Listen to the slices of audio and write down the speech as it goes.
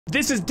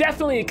This is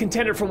definitely a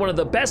contender for one of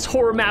the best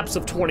horror maps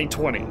of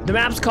 2020. The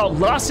map's called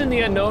Lost in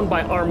the Unknown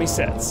by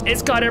ArmySets.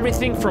 It's got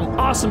everything from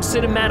awesome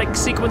cinematic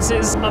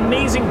sequences,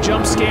 amazing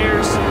jump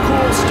scares,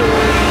 cool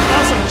story,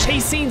 awesome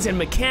chase scenes and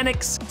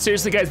mechanics.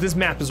 Seriously guys, this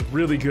map is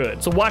really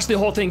good. So watch the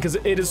whole thing because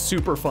it is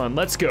super fun.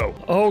 Let's go.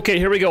 Okay,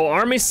 here we go.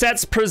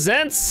 ArmySets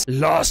presents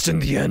Lost in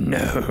the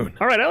Unknown.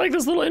 All right, I like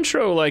this little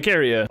intro like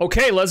area.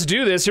 Okay, let's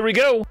do this. Here we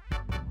go.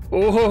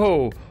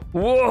 Oh.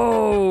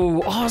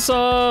 Whoa,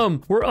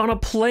 awesome. We're on a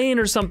plane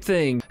or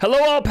something.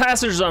 Hello, all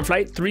passengers on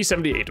flight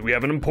 378. We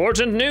have an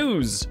important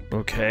news.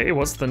 Okay,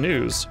 what's the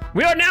news?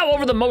 We are now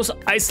over the most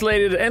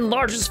isolated and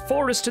largest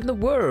forest in the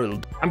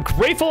world. I'm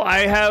grateful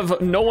I have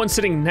no one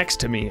sitting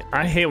next to me.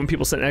 I hate when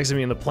people sit next to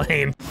me in the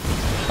plane.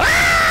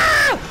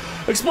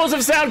 Ah!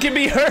 Explosive sound can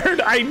be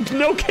heard.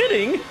 No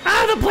kidding.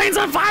 Ah, the plane's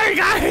on fire,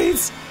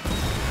 guys.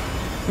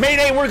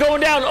 Mayday, we're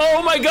going down.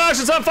 Oh my gosh,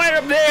 it's on fire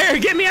up there.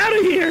 Get me out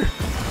of here.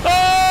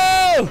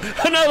 Oh,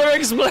 another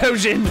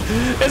explosion.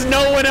 Is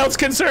no one else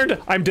concerned?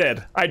 I'm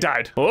dead. I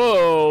died.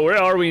 Oh, where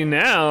are we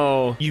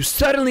now? You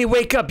suddenly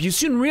wake up. You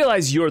soon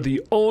realize you're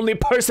the only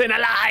person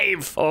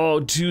alive. Oh,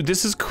 dude,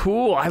 this is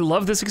cool. I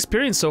love this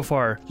experience so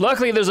far.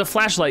 Luckily, there's a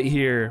flashlight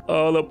here.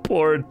 Oh, the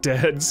poor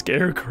dead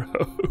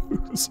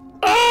scarecrows.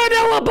 Oh,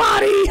 no, a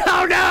body!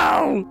 Oh,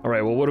 no! All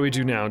right, well, what do we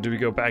do now? Do we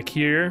go back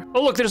here?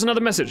 Oh, look, there's another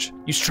message.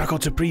 You struggle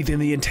to breathe in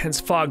the intense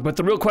fog, but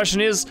the real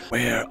question is,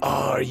 where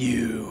are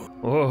you?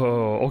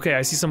 Oh, okay,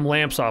 I see some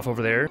lamps off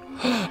over there.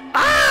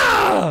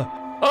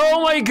 Ah!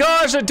 Oh my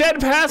gosh, a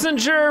dead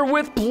passenger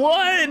with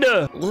blood!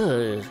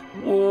 Ugh.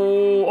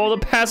 Whoa, all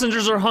the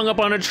passengers are hung up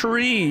on a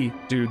tree.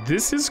 Dude,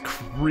 this is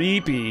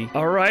creepy.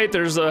 All right,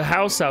 there's a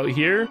house out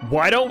here.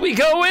 Why don't we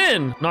go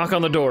in? Knock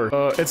on the door.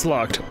 It's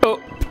locked.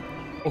 Oh.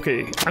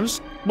 Okay,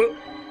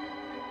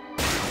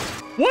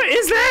 what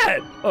is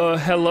that?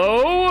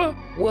 Hello?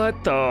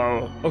 What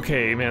the?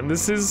 Okay, man,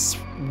 this is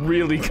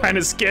really kind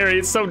of scary.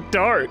 It's so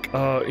dark.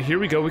 Here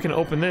we go. We can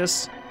open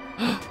this.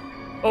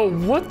 Oh,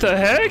 what the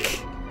heck?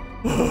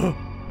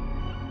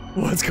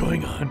 What's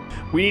going on?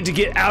 We need to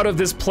get out of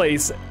this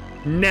place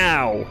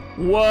now.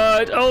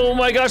 What? Oh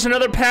my gosh,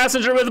 another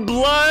passenger with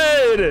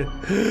blood.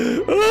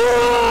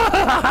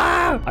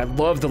 I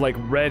love the like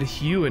red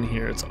hue in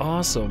here. It's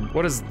awesome.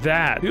 What is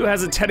that? Who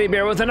has a teddy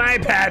bear with an eye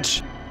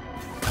patch?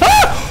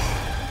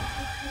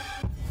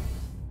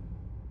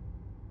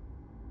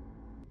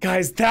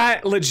 Guys,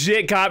 that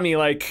legit got me,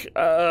 like,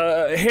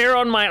 hair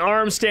on my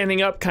arm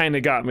standing up kind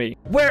of got me.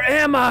 Where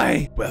am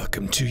I?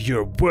 Welcome to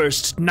your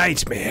worst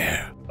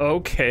nightmare.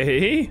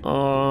 Okay,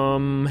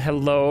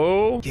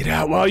 hello? Get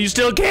out while you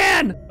still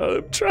can.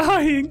 I'm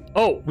trying.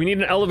 Oh, we need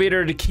an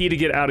elevator key to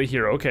get out of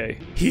here, okay.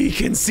 He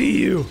can see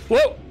you.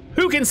 Whoa,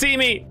 who can see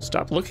me?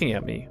 Stop looking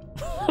at me.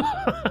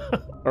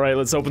 All right,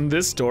 let's open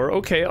this door.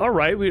 Okay, all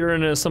right, we are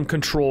in some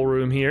control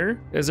room here.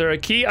 Is there a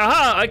key?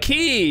 Aha, a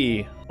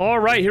key. All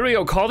right, here we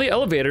go. Call the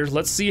elevator.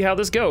 Let's see how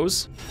this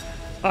goes.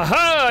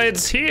 Aha,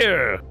 it's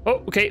here.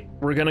 Oh, okay,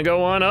 we're gonna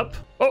go on up.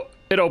 Oh,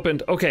 it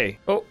opened. Okay.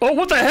 Oh,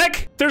 what the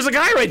heck? There's a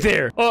guy right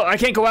there. Oh, I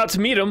can't go out to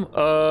meet him.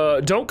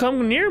 Don't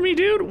come near me,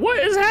 dude. What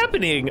is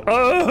happening?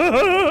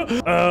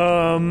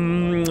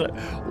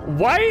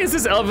 Why is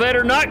this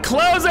elevator not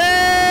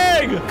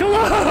closing?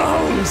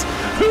 Close.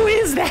 Who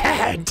is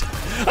that?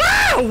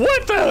 Ah,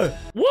 what the?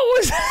 What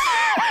was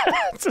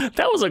that?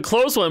 That was a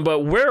close one, but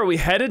where are we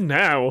headed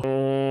now?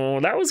 Oh,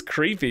 that was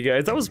creepy,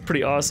 guys. That was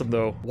pretty awesome,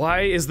 though.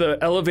 Why is the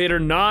elevator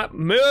not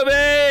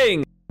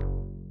moving?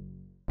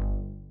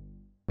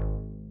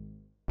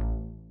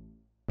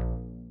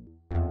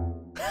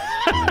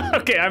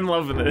 Okay, I'm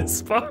loving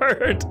this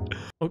part.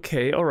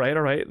 Okay, all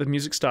right. The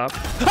music stopped.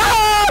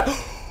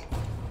 Ah!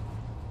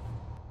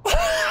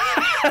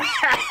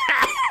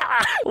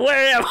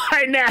 Where am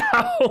I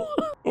now?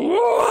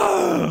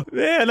 Whoa!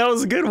 Man, that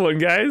was a good one,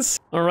 guys.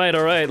 All right,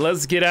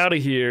 let's get out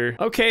of here.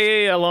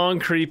 Okay, a long,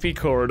 creepy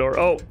corridor.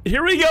 Oh,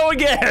 here we go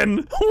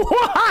again.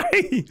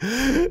 Why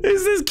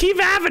does this keep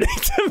happening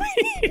to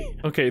me?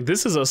 Okay,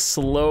 this is a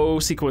slow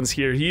sequence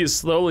here. He is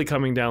slowly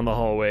coming down the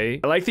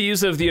hallway. I like the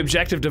use of the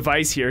objective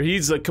device here.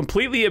 He's a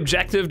completely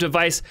objective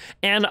device,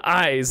 and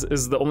eyes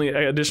is the only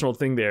additional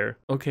thing there.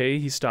 Okay,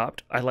 he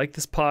stopped. I like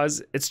this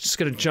pause. It's just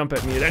gonna jump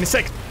at me at any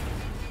second.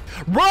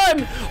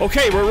 Run!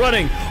 Okay, we're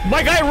running.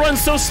 My guy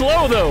runs so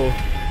slow, though.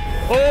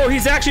 Oh,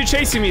 he's actually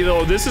chasing me,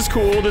 though. This is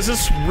cool. This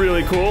is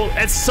really cool.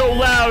 It's so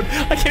loud.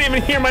 I can't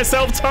even hear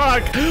myself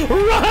talk.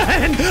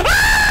 Run!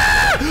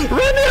 Ah!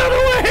 Run the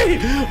other way!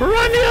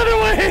 Run the other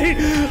way!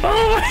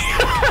 Oh, my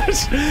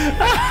gosh!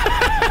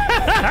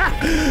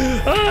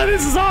 Oh,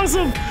 this is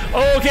awesome.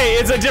 Oh, okay,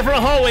 it's a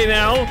different hallway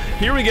now.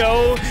 Here we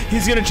go.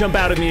 He's gonna jump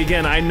out at me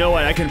again. I know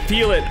it. I can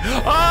feel it.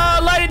 Oh,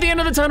 light at the end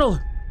of the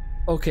tunnel.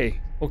 Okay.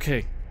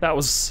 That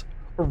was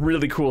a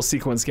really cool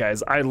sequence,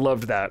 guys. I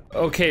loved that.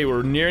 Okay,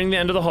 we're nearing the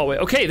end of the hallway.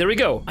 Okay, there we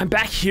go. I'm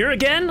back here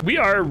again? We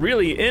are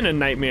really in a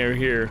nightmare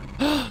here.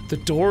 The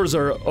doors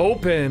are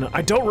open.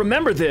 I don't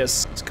remember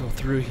this. Let's go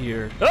through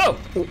here. Oh,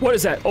 what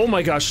is that? Oh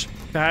my gosh.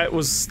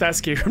 That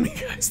scared me,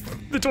 guys.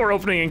 The door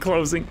opening and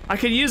closing. I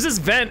could use this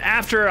vent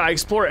after I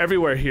explore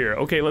everywhere here.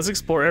 Okay, let's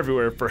explore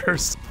everywhere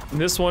first.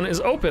 This one is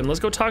open. Let's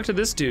go talk to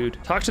this dude.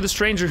 Talk to the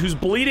stranger who's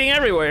bleeding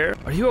everywhere.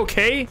 Are you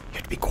okay? You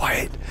have to be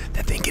quiet.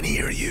 That thing can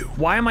hear you.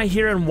 Why am I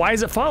here and why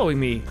is it following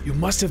me? You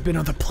must have been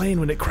on the plane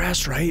when it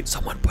crashed, right?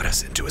 Someone put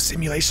us into a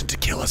simulation to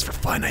kill us for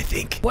fun, I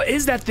think. What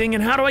is that thing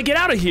and how do I get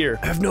out of here?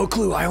 I have no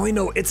clue. I only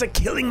know it's a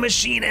killing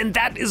machine and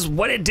that is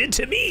what it did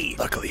to me.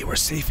 Luckily, we're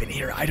safe in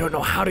here. I don't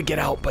know how to get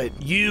out, but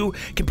you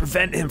can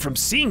prevent him from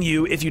seeing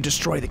you if you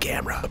destroy the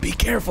camera. But be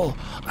careful.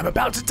 I'm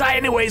about to die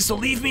anyway, so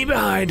leave me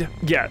behind.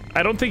 Yeah,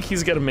 I don't think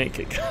he's gonna make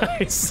it,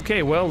 guys.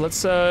 Okay, well,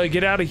 let's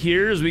get out of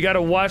here as we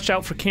gotta watch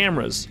out for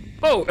cameras.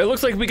 Oh, it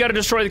looks like we gotta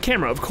destroy the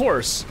camera, of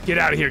course. Get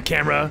out of here,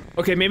 camera.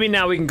 Okay, maybe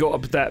now we can go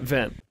up that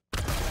vent.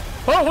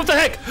 Oh, what the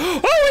heck?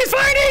 Oh, he's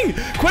fighting!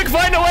 Quick,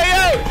 find a way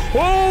out!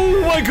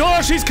 Oh my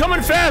gosh, he's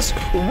coming fast!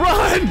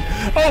 Run!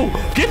 Oh,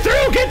 get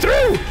through, get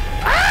through!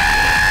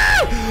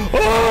 Ah!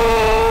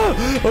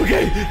 Oh!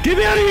 Okay, get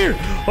me out of here!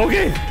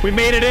 Okay, we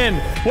made it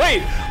in.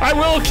 Wait, I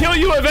will kill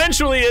you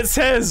eventually, it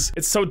says.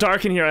 It's so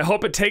dark in here, I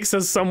hope it takes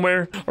us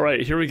somewhere. All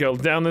right, here we go,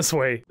 down this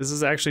way. This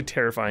is actually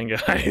terrifying,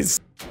 guys.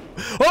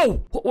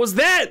 Oh, what was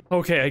that?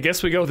 Okay, I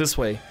guess we go this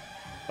way.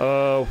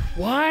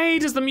 Why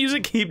does the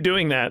music keep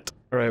doing that?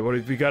 All right, what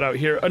have we got out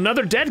here?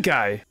 Another dead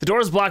guy. The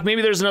door's blocked.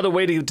 Maybe there's another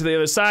way to get to the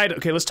other side.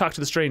 Okay, let's talk to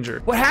the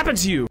stranger. What happened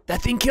to you?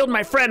 That thing killed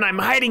my friend. I'm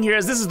hiding here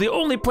as this is the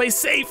only place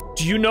safe.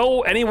 Do you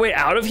know any way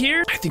out of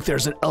here? I think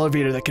there's an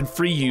elevator that can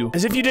free you.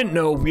 As if you didn't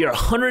know, we are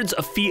hundreds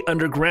of feet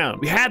underground.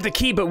 We had the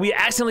key, but we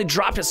accidentally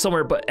dropped it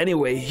somewhere. But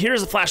anyway,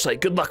 here's a flashlight.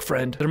 Good luck,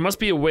 friend. There must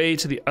be a way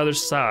to the other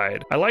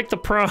side. I like the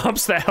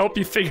prompts that help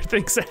you figure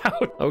things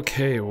out.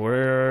 Okay,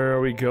 where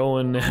are we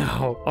going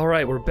now? All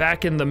right, we're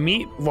back in the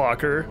meat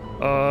locker.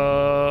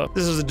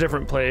 This is a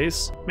different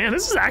place. Man,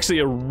 this is actually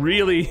a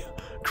really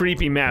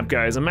creepy map,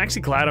 guys. I'm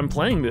actually glad I'm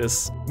playing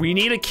this. We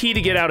need a key to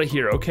get out of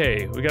here.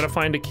 Okay, we gotta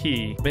find a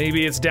key.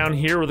 Maybe it's down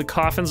here where the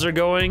coffins are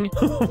going.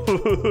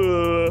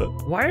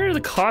 Why are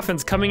the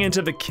coffins coming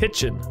into the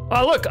kitchen?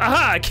 Oh, look,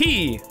 aha, a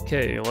key.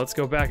 Okay, let's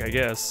go back, I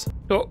guess.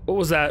 Oh, what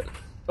was that?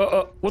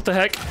 What the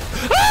heck?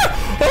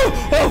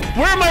 Ah! Oh,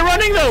 where am I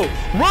running though?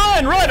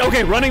 Run, run.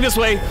 Okay, running this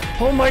way.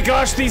 Oh my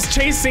gosh, these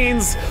chase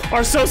scenes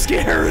are so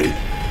scary.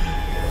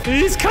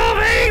 He's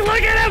coming!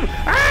 Look at him!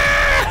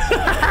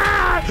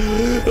 Ah!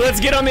 Let's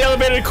get on the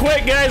elevator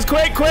quick, guys!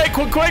 Quick, quick,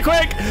 quick, quick,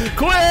 quick!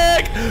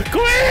 Quick!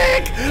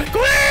 Quick!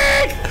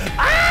 Quick!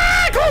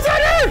 Ah! Close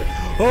under!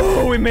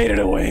 Oh, we made it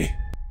away.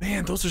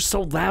 Man, those are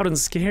so loud and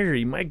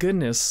scary. My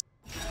goodness.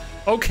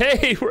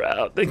 Okay, we're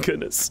out, thank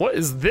goodness. What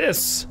is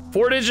this?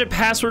 4-digit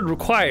password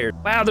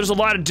required. Wow, there's a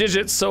lot of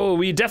digits, so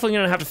we definitely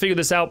gonna have to figure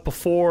this out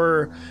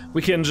before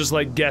we can just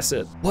like guess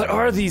it. What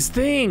are these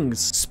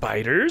things?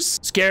 Spiders?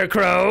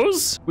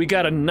 Scarecrows? We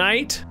got a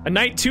knight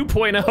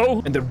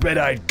 2.0, and the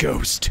red-eyed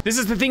ghost. This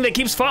is the thing that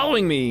keeps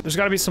following me. There's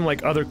gotta be some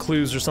like other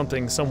clues or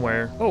something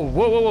somewhere. Oh,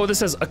 whoa, whoa, whoa, this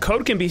says a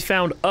code can be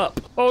found up.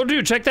 Oh,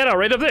 dude, check that out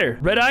right up there.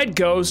 Red-eyed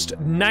ghost,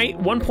 knight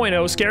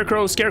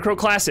 1.0, scarecrow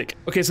classic.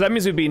 Okay, so that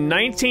means it would be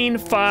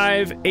 19-5-18-1.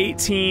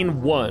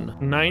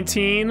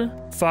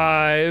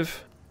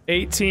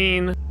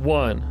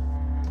 19-5-18-1.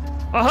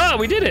 Aha,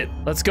 we did it.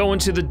 Let's go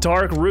into the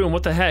dark room.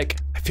 What the heck?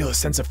 I feel a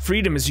sense of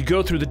freedom as you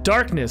go through the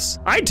darkness.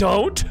 I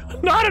don't.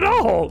 Not at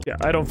all. Yeah,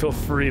 I don't feel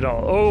free at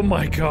all. Oh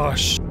my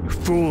gosh. You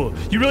fool.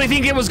 You really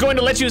think it was going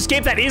to let you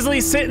escape that easily?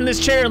 Sit in this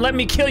chair and let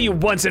me kill you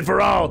once and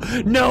for all.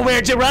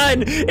 Nowhere to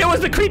run. It was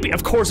the creepy.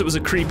 Of course it was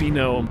a creepy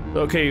gnome.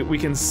 Okay, we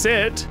can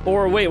sit.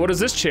 Or wait, what is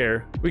this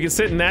chair? We can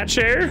sit in that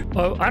chair?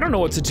 I don't know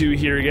what to do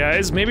here,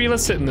 guys. Maybe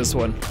let's sit in this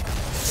one.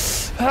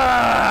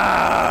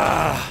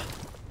 Ah.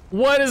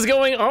 What is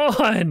going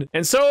on?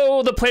 And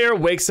so the player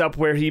wakes up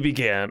where he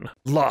began.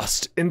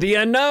 Lost in the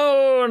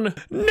unknown.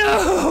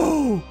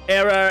 No!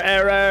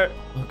 Error.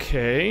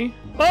 Okay.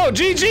 Oh,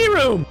 GG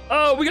room.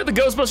 Oh, we got the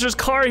Ghostbusters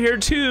car here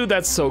too.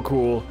 That's so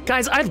cool.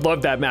 Guys, I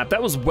love that map.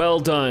 That was well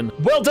done.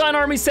 Well done,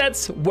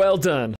 ArmySets. Well done.